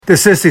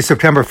This is the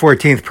September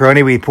 14th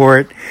Peroni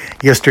Report.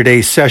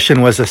 Yesterday's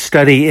session was a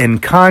study in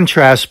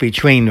contrast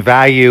between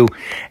value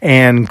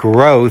and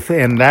growth,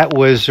 and that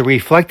was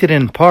reflected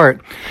in part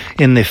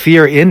in the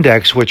fear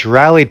index, which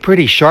rallied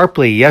pretty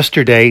sharply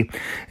yesterday,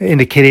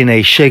 indicating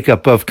a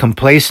shakeup of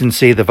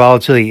complacency. The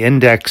volatility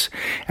index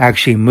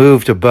actually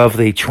moved above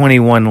the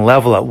 21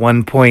 level at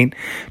one point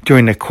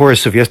during the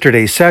course of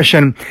yesterday's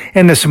session,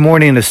 and this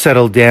morning has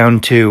settled down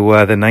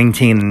to the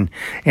 19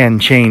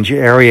 and change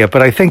area.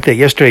 But I think that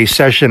yesterday's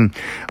session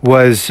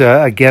was,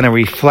 again, a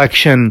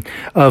reflection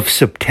of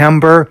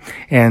September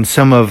and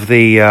some of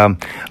the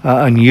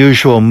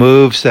unusual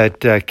moves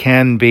that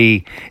can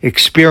be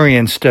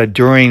experienced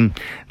during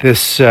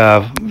this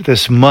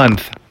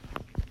month.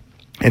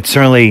 It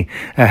certainly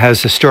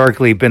has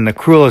historically been the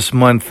cruelest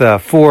month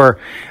for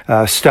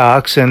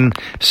stocks, and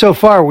so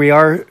far we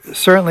are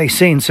certainly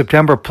seeing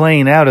September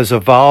playing out as a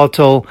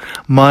volatile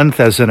month,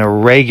 as an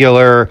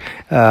irregular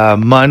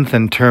month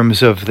in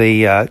terms of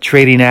the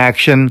trading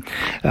action,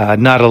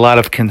 not a lot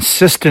of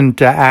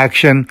consistent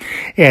action,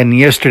 and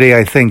yesterday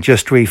I think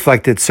just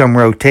reflected some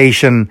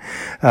rotation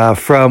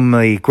from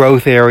the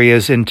growth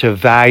areas into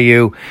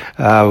value,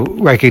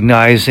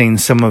 recognizing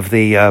some of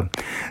the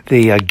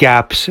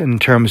gaps in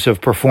terms of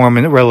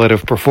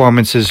relative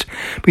performances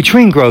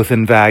between growth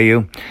and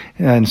value.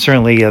 And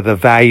certainly the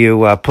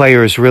value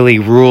players really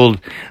ruled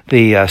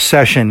the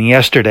session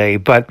yesterday.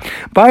 But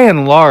by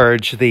and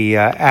large, the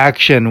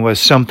action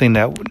was something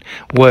that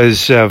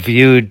was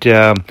viewed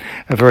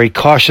very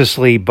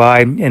cautiously by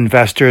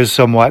investors,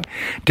 somewhat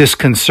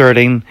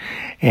disconcerting,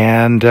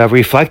 and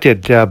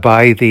reflected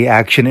by the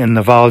action in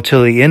the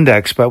volatility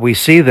index. But we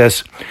see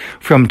this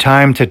from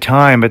time to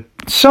time at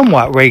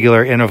somewhat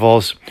regular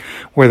intervals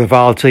where the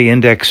volatility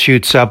index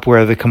shoots up,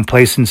 where the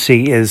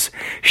complacency is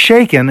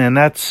shaken, and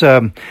that's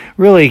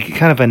really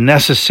kind of a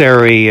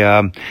necessary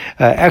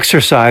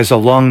exercise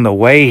along the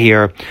way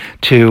here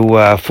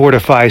to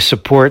fortify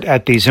support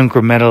at these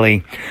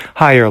incrementally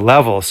higher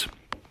levels.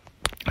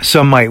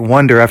 Some might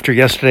wonder after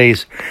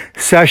yesterday's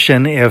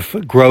session if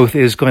growth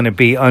is going to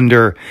be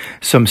under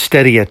some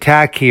steady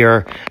attack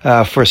here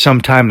for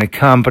some time to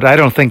come, but I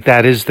don't think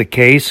that is the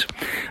case.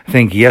 I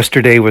think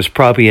yesterday was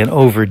probably an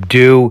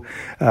overdue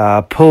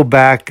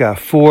pullback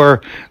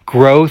for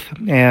growth,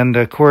 and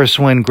of course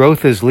when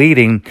growth is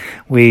leading,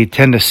 we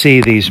tend to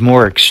see these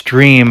more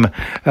extreme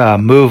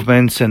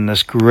movements and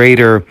this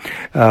greater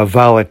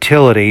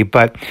volatility.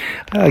 But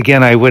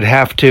again, I would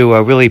have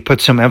to really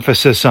put some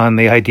emphasis on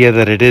the idea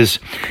that it is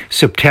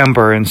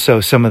September, and so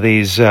some of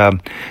these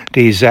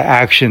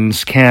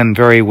actions can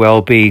very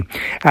well be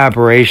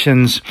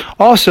aberrations.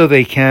 Also,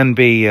 they can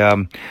be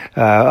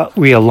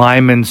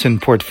realignments in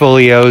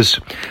portfolios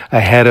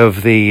ahead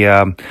of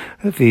the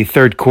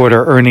third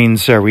quarter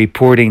earnings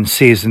reporting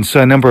season.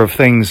 So a number of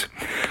things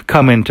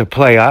come into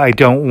play. I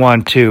don't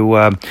want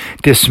to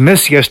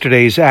dismiss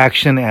yesterday's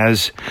action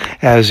as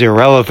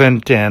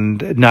irrelevant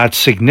and not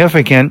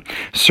significant.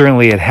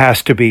 Certainly it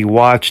has to be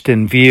watched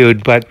and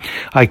viewed, but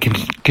I can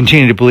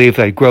continue to believe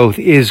that growth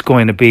is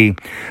going to be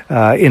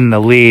in the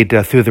lead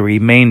through the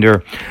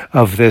remainder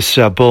of this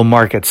bull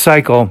market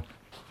cycle.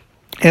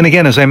 And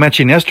again, as I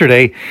mentioned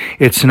yesterday,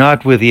 it's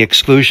not with the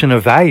exclusion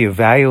of value.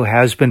 Value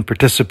has been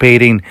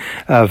participating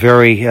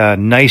very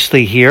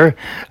nicely here.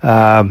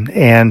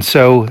 And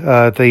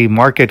so the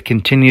market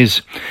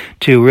continues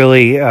to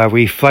really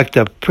reflect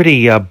a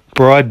pretty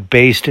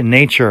broad-based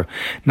nature,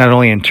 not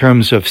only in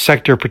terms of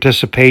sector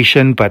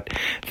participation, but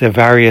the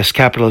various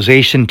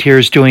capitalization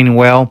tiers doing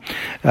well.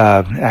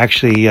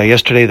 Actually,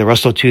 yesterday, the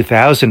Russell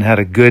 2000 had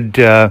a good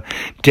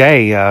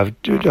day,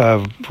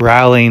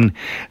 rallying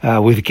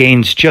with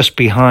gains just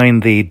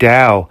behind the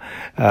Dow.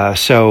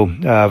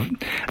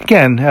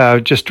 Again,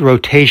 just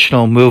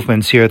rotational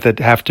movements here that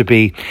have to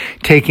be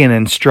taken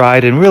in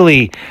stride and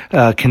really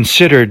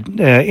considered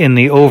in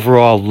the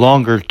overall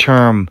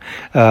longer-term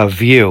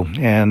view.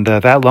 And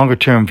that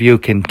longer-term view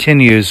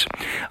continues,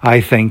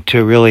 I think,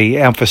 to really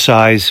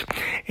emphasize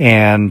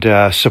and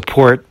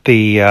support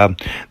the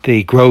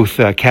growth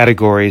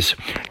categories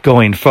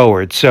going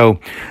forward. So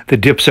the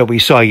dips that we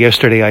saw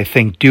yesterday, I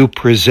think, do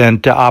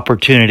present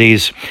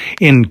opportunities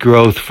in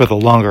growth for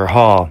the longer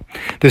haul.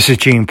 This is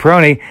Gene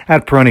Peroni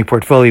at Peroni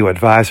Portfolio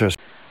Advisors.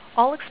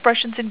 All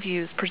expressions and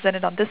views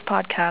presented on this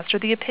podcast are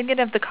the opinion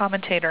of the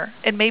commentator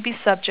and may be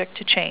subject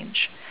to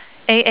change.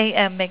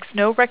 AAM makes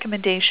no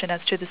recommendation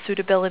as to the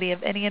suitability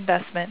of any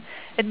investment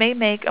and may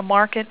make a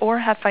market or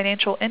have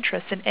financial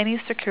interest in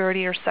any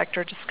security or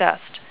sector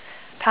discussed.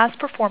 Past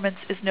performance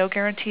is no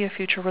guarantee of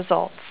future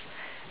results.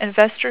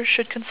 Investors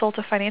should consult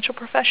a financial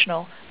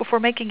professional before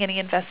making any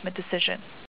investment decision.